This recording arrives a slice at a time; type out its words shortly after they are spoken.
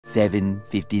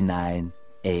7:59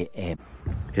 a.m.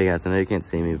 Okay guys, I know you can't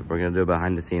see me, but we're gonna do a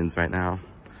behind the scenes right now.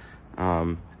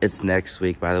 It's next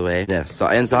week, by the way. Yeah, so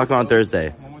and soccer on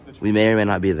Thursday. We may or may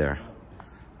not be there.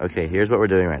 Okay, here's what we're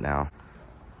doing right now.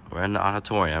 We're in the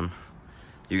auditorium.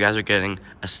 You guys are getting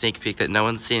a sneak peek that no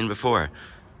one's seen before,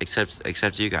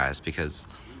 except you guys, because,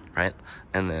 right?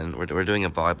 And then we're doing a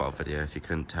volleyball video, if you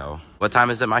couldn't tell. What time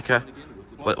is it, Micah?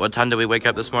 What time did we wake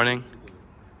up this morning?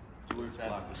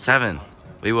 7.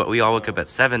 We all woke up at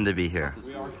 7 to be here.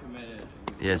 We are committed.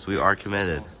 Yes, we are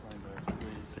committed.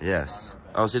 Yes.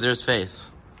 Oh, see, there's Faith.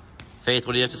 Faith,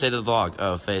 what do you have to say to the vlog?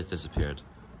 Oh, Faith disappeared.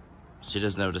 She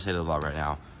doesn't know what to say to the vlog right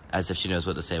now, as if she knows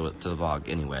what to say to the vlog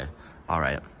anyway. All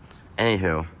right.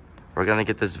 Anywho, we're gonna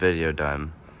get this video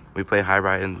done. We play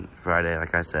Hibriten Friday,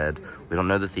 like I said. We don't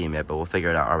know the theme yet, but we'll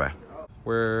figure it out. All right.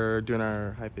 We're doing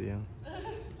our hype video.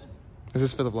 Is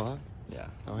this for the vlog? Yeah.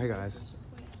 Oh, hey guys.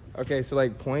 Okay, so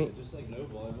like point. Just like no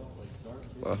volleyball, like start.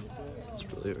 Well, it's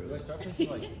really early.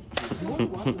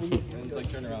 And it's like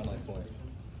turn around like point.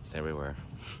 There we were.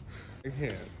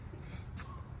 Yeah.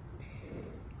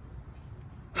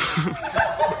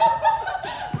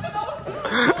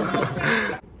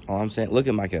 All I'm saying, look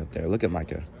at Micah up there. Look at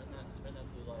Micah.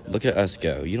 Look at us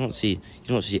go. You don't see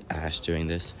Ash doing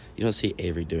this. You don't see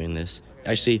Avery doing this.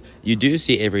 Actually, you do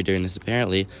see Avery doing this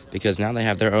apparently, because now they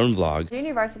have their own vlog. The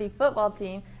junior varsity football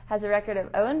team has a record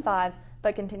of 0-5,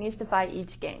 but continues to fight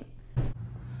each game.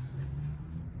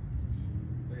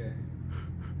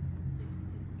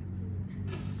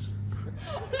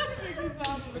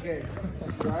 Okay.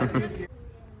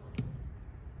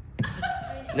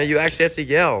 No, you actually have to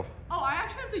yell. Oh, I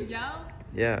actually have to yell?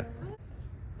 Yeah.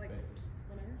 Like,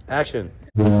 Action.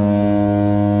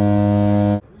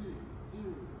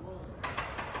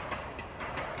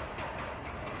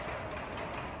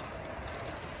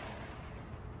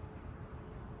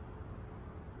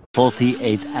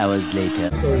 "48 hours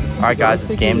later." Alright guys,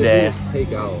 it's game day.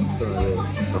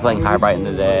 We're playing Hibriten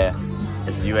today.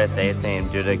 It's USA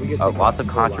themed due to lots of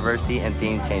controversy and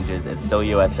theme changes. It's still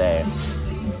USA.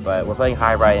 But we're playing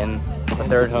Hibriten, the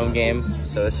third home game,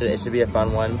 so it should be a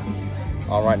fun one.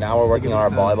 Right now we're working on our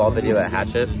volleyball video at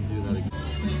Hatchet.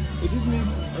 It just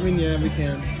needs, I mean, yeah, we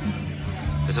can.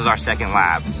 This is our second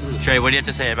lab. Trey, what do you have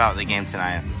to say about the game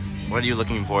tonight? What are you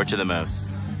looking forward to the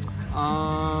most?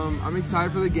 I'm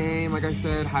excited for the game. Like I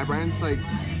said, Hibriten's like,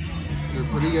 they're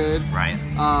pretty good. Right.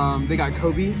 They got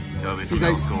Kobe. Kobe from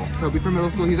middle school. Kobe from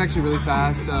middle school. He's actually really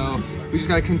fast, so we just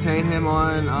gotta contain him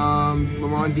on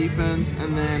when we're on defense,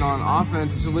 and then on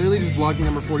offense, it's literally just blocking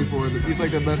number 44. He's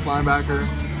like the best linebacker.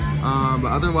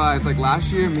 But otherwise, like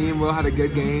last year, me and Will had a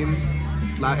good game,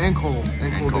 and Cole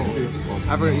did too.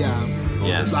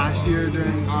 Yes. Last year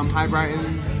during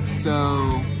Hibriten,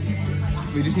 so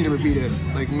we just need to repeat it.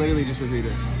 Like literally, just repeat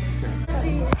it.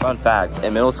 Fun fact,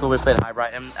 in middle school we played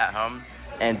Hibriten at home,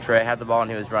 and Trey had the ball and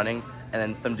he was running, and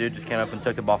then some dude just came up and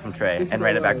took the ball from Trey and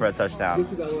ran it back for a touchdown.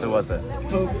 Who was it?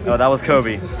 Oh, that was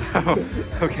Kobe.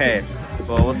 Okay,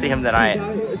 well we'll see him tonight.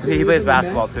 He plays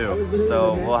basketball too,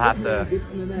 so we're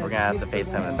gonna have to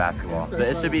face him in basketball. But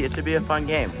it should be a fun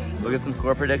game. We'll get some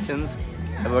score predictions,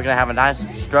 and we're gonna have a nice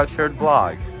structured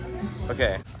vlog.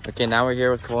 Okay, now we're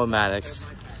here with Cole and Maddox.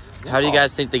 How do you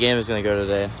guys think the game is going to go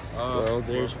today? Well,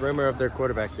 there's rumor of their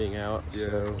quarterback being out,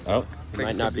 so it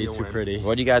might not be too pretty.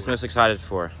 What are you guys most excited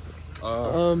for?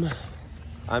 I'm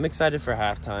excited for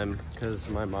halftime because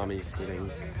my mommy's getting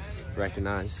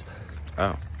recognized.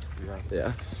 Oh.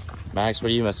 Yeah. Max, what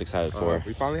are you most excited for?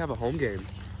 We finally have a home game.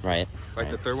 Right.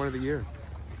 The third one of the year.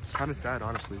 Kind of sad,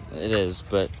 honestly. It is,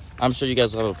 but I'm sure you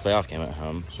guys will have a playoff game at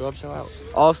home. Show up, show out.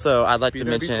 Also, I'd like to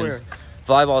mention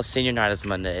volleyball senior night is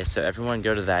Monday, so everyone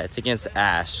go to that. It's against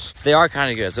Ash. They are kind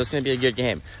of good, so it's going to be a good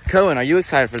game. Cohen, are you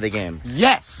excited for the game?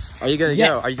 Yes! Are you going to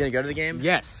go? Are you going to go to the game?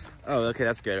 Yes. Oh, okay,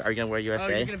 that's good. Are you going to wear USA? Oh,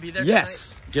 you're going to be there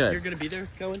Yes. tonight? Good. You're going to be there,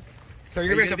 Cohen? So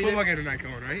you're going to be at the football game tonight,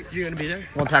 Cohen, right? You're going to be there?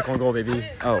 One tackle, one goal, baby.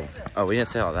 Oh, we didn't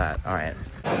say all that. All right.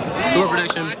 Score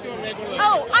prediction.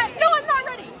 No, I'm not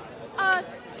ready.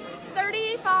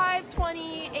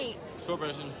 35-28. Score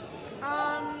prediction.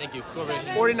 Thank you.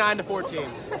 49-14.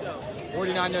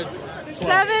 49 to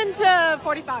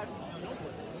 7-45.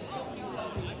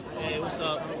 Hey, what's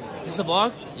up? Is this a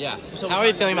vlog? Yeah. How are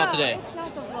you feeling about today? It's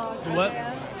not the vlog. Do what?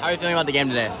 How are you feeling about the game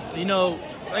today? You know,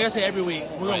 like I say every week,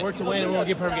 we're going to work to win and we're going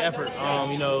to give perfect effort.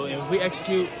 You know, and if we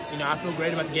execute, you know, I feel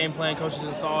great about the game plan coaches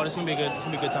installed. It's going to be good. It's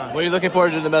going to be a good time. What are you looking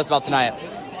forward to the most about tonight?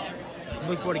 I'm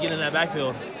looking forward to getting in that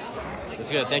backfield. That's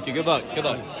good. Thank you. Good luck. Good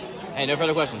luck. Hey, no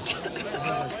further questions.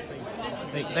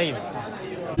 Thank you.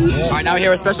 All right, now we're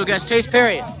here with special guest Chase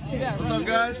Perry. What's up,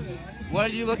 guys? What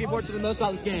are you looking forward to the most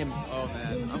about this game? Oh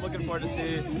man, I'm looking forward to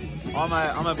see all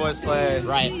my boys play.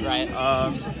 Right.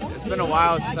 It's been a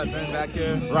while since I've been back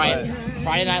here. Right.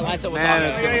 Friday night lights up with Man,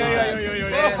 Watauga. it's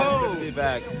good to be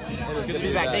back. It is Good to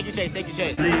be back. Thank you, Chase. Thank you,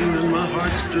 Chase.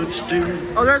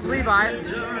 Oh, there's Levi.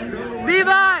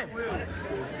 Levi!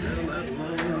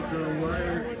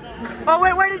 Oh,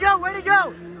 wait, where'd he go? Where'd he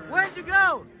go? Where'd you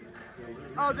go?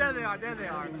 Oh, there they are. There they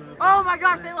are. Oh, my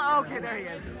gosh. Okay, there he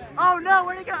is. Oh, no.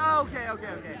 Where'd he go? Oh, okay.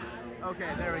 Okay,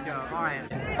 there we go. All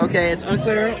right. Okay, it's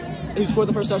unclear who scored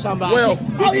the first touchdown, but Will.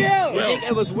 I think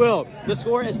it was Will. The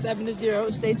score is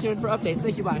 7-0. Stay tuned for updates.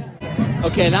 Thank you, bye.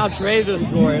 Okay, now Trey just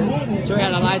scored. Trey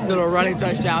had a nice little running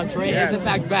touchdown. Trey is in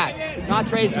fact back. Not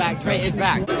Trey's back. Trey is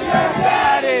back. Who's your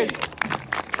daddy?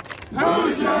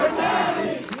 Who's your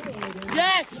daddy?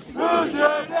 Yes! Who's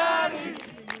your daddy?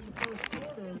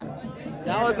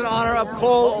 That was in honor of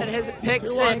Cole and his pick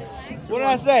 6. What did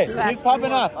I say? He's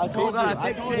popping up. I Cole got a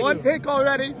pick 6. One pick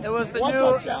already. It was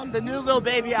the new Lil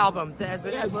Baby album that has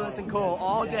been influencing Cole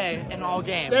all day and all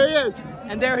game. There he is.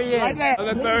 And there he is. Right there. On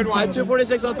the third one.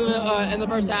 2:46 left in the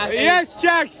first half. Yes,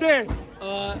 Jackson.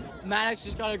 Maddox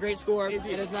just got a great score. It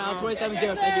is now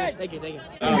 27-0. Thank you.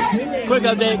 Quick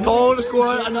update. Cole to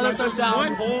score another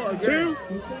touchdown. 1, 2,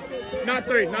 not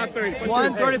 3.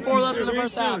 1:34 left in the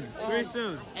first half. Very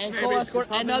soon. And Cole has scored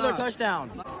another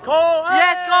touchdown. Cole.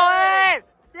 Yes, Cole!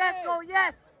 Yes, Cole!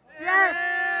 Yes!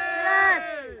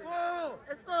 Woo!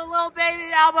 It's the Lil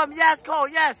Baby album. Yes, Cole!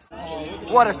 Yes!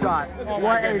 What a shot!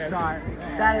 What a shot!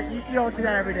 That is, you don't see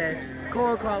that every day.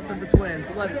 Cole Carlson, the twins.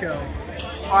 Let's go.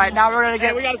 All right, now we're gonna get.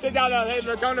 Hey, we gotta sit down now. Hey,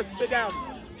 they're telling us to sit down.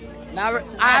 Now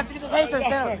I have to get the Pacers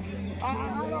down.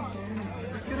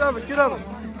 Scoot over.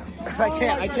 I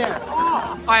can't.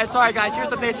 All right, sorry guys. Here's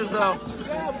the Pacers though.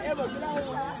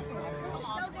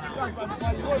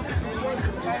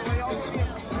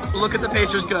 Look at the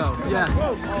Pacers go. Yes.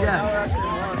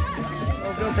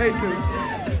 Go Pacers.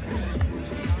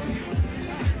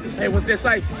 Hey, was this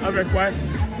like a request?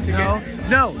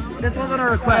 No, this wasn't a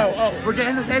request. We're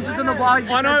getting the Pacers in the vlog.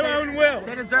 On our own will.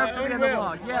 They deserve to be in the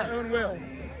vlog. Yes. On our own will.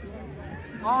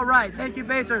 All right, thank you,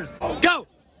 Pacers. Go!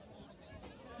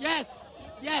 Yes,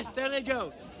 there they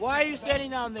go. Why are you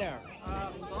standing down there?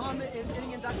 Mom is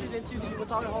getting inducted into the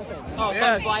Watauga Hall of Fame. Oh,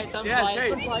 Yes. some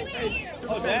Yes, slight. hey.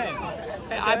 Oh, dang.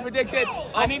 Hey, I predicted.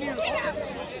 I need you.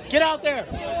 Get out there.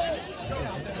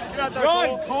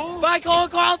 Run, Cole. Bye, Cole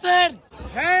Carlton.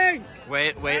 Hang.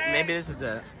 Wait, maybe this is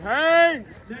it. Hang.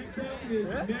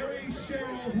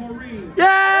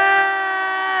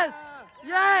 Yes!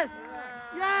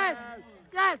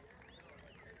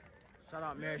 Shout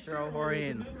out Mary Cheryl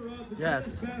Horeen.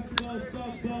 Yes.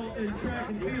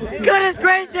 Goodness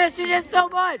gracious, she did so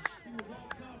much!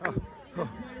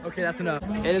 Okay, that's enough.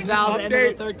 It is now the end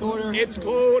of the third quarter. It's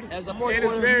cold. As the fourth It is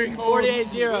quarter, very cold.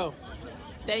 48-0.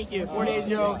 Thank you,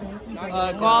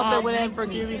 48-0. Carlton went in for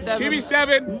QB7.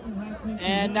 QB7.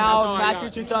 And now Matthew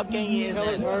Too Tough Gangy is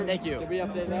in. Thank you.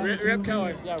 Rip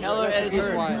Keller. Keller is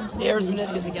hurt. He hurt his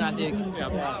meniscus again, I think.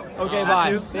 Yeah. Okay,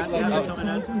 bye.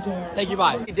 Thank you,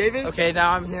 bye. Okay,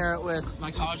 now I'm here with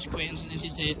my college acquaintance in NC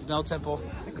State, Bell Temple.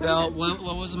 Bell, what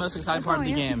was the most exciting part of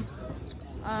the game?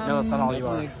 No, that's not all you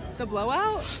are. The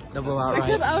blowout? The blowout, right?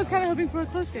 Except I was kind of hoping for a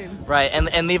close game. Right,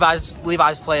 and Levi's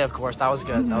play, of course, that was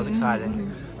good. That was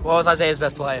exciting. What was Isaiah's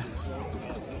best play?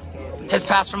 His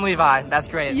pass from Levi. That's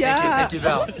great. Yeah. Thank you,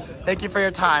 Bell. Thank you for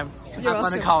your time. You're Have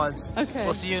fun in welcome. college. Okay.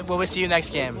 Will we see you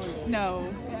next game? No.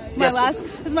 It's Yes.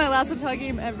 my last Watauga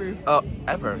game ever. Oh,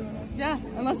 ever? Yeah,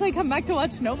 unless I come back to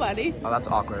watch nobody. Oh, that's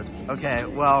awkward. Okay,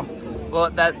 well,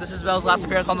 this is Belle's last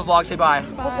appearance on the vlog. Say bye.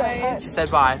 Bye. She said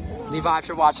bye. Levi, if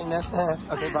you're watching this,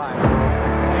 okay, bye.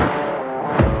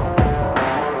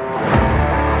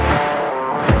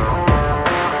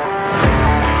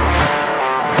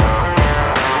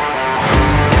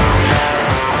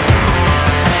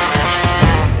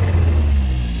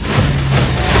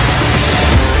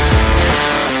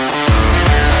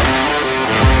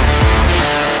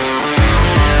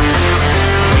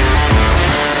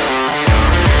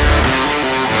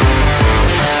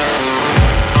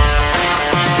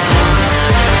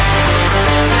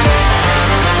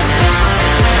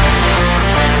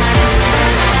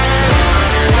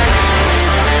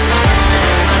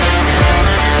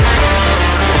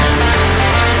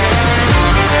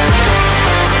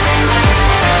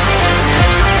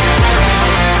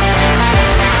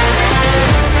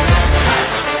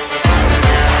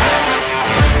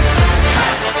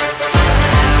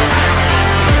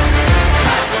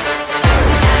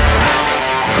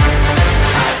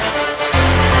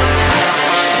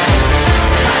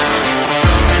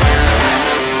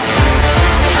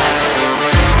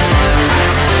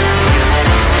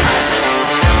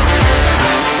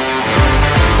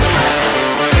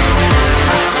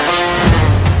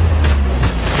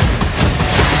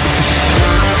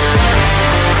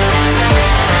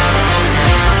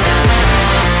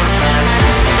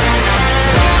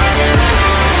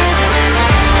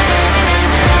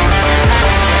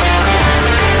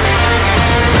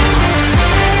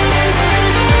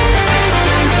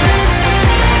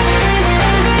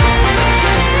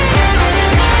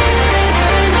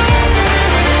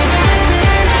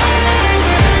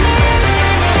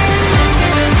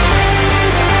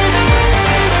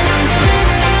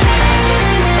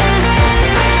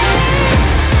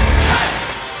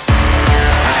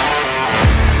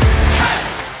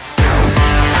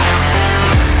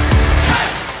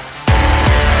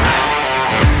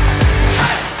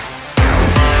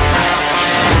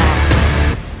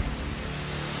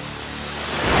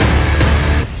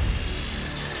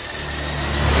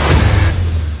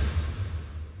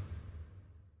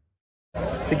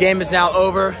 game is now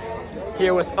over.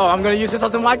 Here with, oh, I'm gonna use this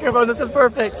as a microphone. This is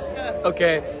perfect.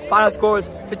 Okay, final score is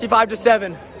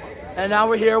 55-7. And now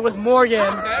we're here with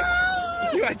Morgan.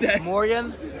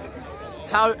 Morgan,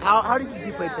 how did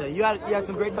you play today? You had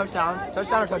some great touchdowns.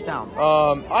 Touchdown or touchdowns?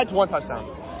 I had one touchdown.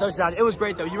 Touchdown. It was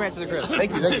great though. You ran to the crib.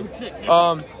 Thank you. I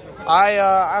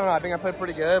don't know. I think I played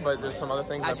pretty good, but there's some other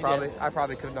things I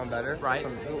probably could have done better. Right.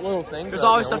 Some little things. There's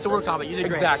always stuff to work on, but you did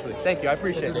great. Exactly. Thank you. I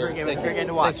appreciate it. It was a great game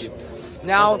to watch.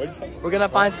 Now we're gonna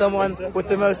find someone with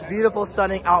the most beautiful,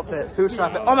 stunning outfit. Who should I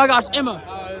pick? Oh my gosh, Emma!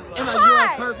 Emma, you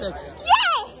are perfect.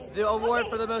 Yes! The award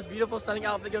for the most beautiful, stunning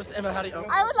outfit goes to Emma. How do you? Oh.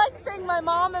 I would like to thank my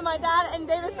mom and my dad and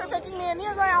Davis for picking me, and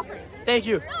here's my outfit. Thank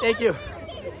you. Thank you.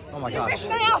 Oh my gosh.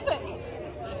 My outfit.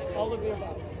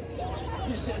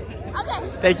 Okay.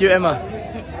 Thank you, Emma.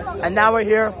 And now we're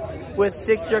here with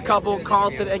 6-year couple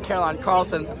Carlton and Caroline.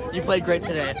 Carlton, you played great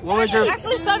today. What was your?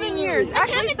 Actually 7 years.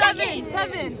 Actually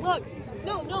 7. Look.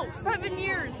 No, 7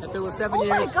 years. If it was 7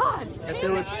 years. Oh my God.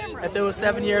 If it was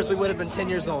 7 years, we would have been 10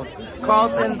 years old.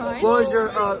 Carlton, what was your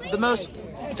the most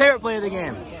favorite play of the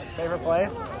game? Favorite play?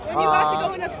 When you got to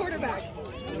go in as quarterback.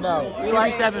 No.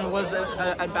 QB7 was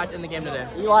in fact in the game today.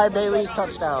 Eli Bailey's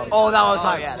touchdown. Oh, that was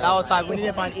hype. Yeah, that was hype. We need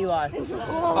to find Eli.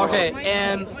 Okay,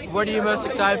 and what are you most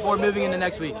excited for moving into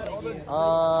next week?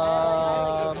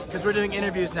 Because we're doing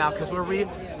interviews now. Because we're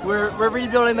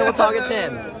rebuilding the Watauga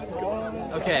 10.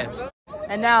 Okay.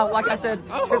 And now, like I said,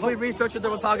 since we restructured the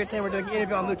Watauga 10, we're doing an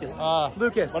interview on Lucas.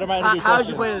 Lucas, what am I gonna do? How did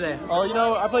you play today? Oh, you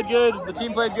know, I played good. The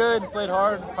team played good. Played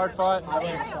hard fought.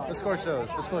 The score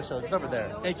shows. It's over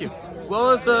there. Thank you. What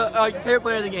was the favorite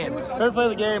player of the game? Favorite play of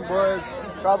the game was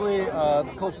probably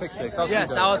Cole's pick six. That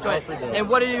was great. And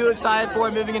what are you excited for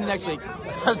moving into next week?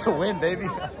 Excited to win, baby.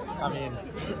 I mean,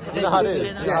 you know how it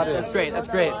is. Yes, that's great. That's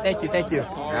great. Thank you.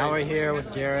 Now we're here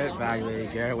with Garrett Bagley.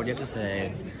 Garrett, what do you have to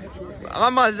say?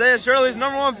 I'm Isaiah Shirley's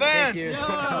 #1 fan. Thank you.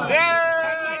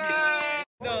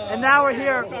 And now we're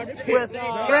here with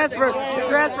transfer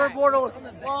portal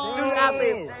student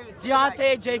athlete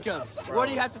Deontay Jacobs. What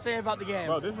do you have to say about the game?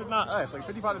 Bro, this is not us. Like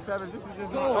 55-7, this is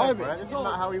just not us, bro. This is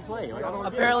not how we play. Like, I don't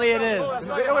Apparently it is.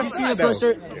 You see the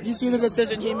sweatshirt? You see the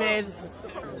decision he made?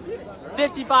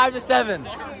 55-7.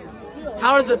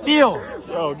 How does it feel?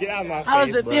 Bro, get out of my face. How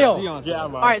does it feel? Get out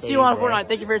of my face. All right, see you on Fortnite.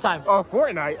 Thank you for your time. Oh,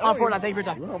 Fortnite? On Fortnite, thank you for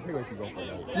your time. We don't play like you go for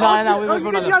that. No, we went for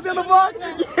another. Deontay on the block?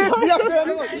 Deontay on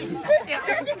the block.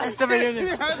 That's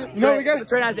different. No, we got it.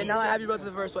 Trey, I said, now I have you both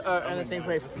in the same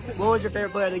place. What was your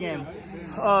favorite player of the game?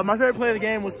 My favorite play of the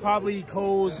game was probably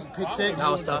Cole's pick six. That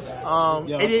was tough.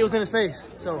 88 was in his face.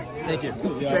 So thank you.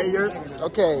 Trey, yours?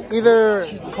 Okay, either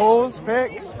Cole's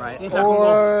pick, right,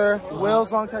 or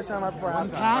Will's long touchdown right before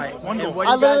halftime. Right. I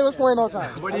literally was playing all the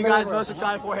time. What are you guys most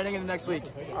excited for heading into next week?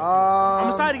 I'm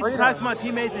excited to practice my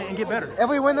teammates and get better. If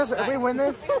we win this, and we win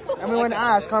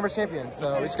Ash, conference champions.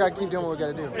 So we just gotta keep doing what we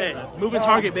gotta do. Hey, moving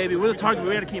target, baby. We're the target.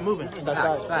 We gotta keep moving. That's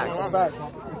facts.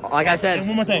 Like I said. And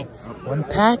one more thing. One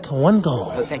pack, one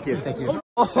goal. Thank you.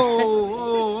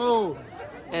 Oh.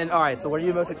 And all right, so what are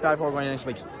you most excited for going next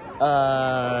week?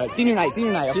 Senior night. It is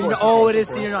senior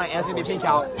night. It's gonna be pink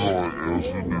out.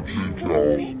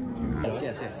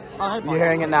 Yes. You're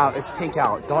hearing it now. It's pink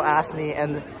out. Don't ask me.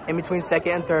 And in between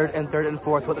second and third and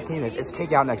fourth, what the team is. It's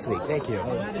pink out next week. Thank you.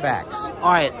 Facts.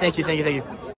 All right. Thank you.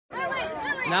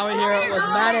 Now we're here with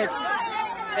Maddox.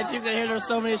 If you can hear, there's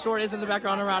so many short A's in the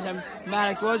background around him.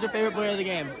 Maddox, what was your favorite player of the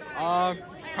game?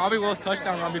 Probably Will's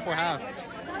touchdown run before half.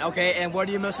 Okay, and what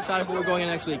are you most excited for going in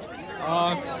next week?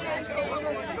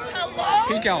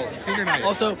 Pink out, senior night.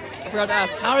 Also, I forgot to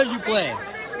ask, how did you play?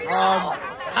 How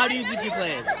do you think you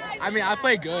played? I mean, I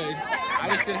played good. I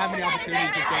just didn't have many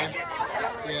opportunities this game.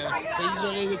 Yeah. But you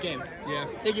did a good game. Yeah.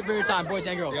 Thank you for your time, boys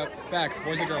and girls. Yep, facts,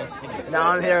 boys and girls. Now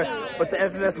I'm here with the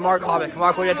infamous Mark Hobbit.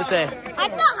 Mark, what do you have to say? I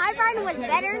thought Hibriten was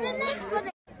better than this,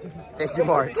 but Thank you,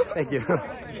 Mark. Thank you.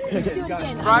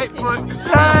 Right foot.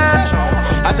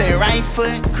 I say right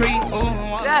foot creep.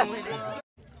 Yes.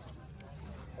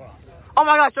 Oh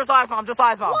my gosh, just eyes, Mom. One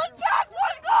pack,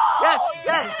 one goal.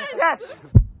 Yes.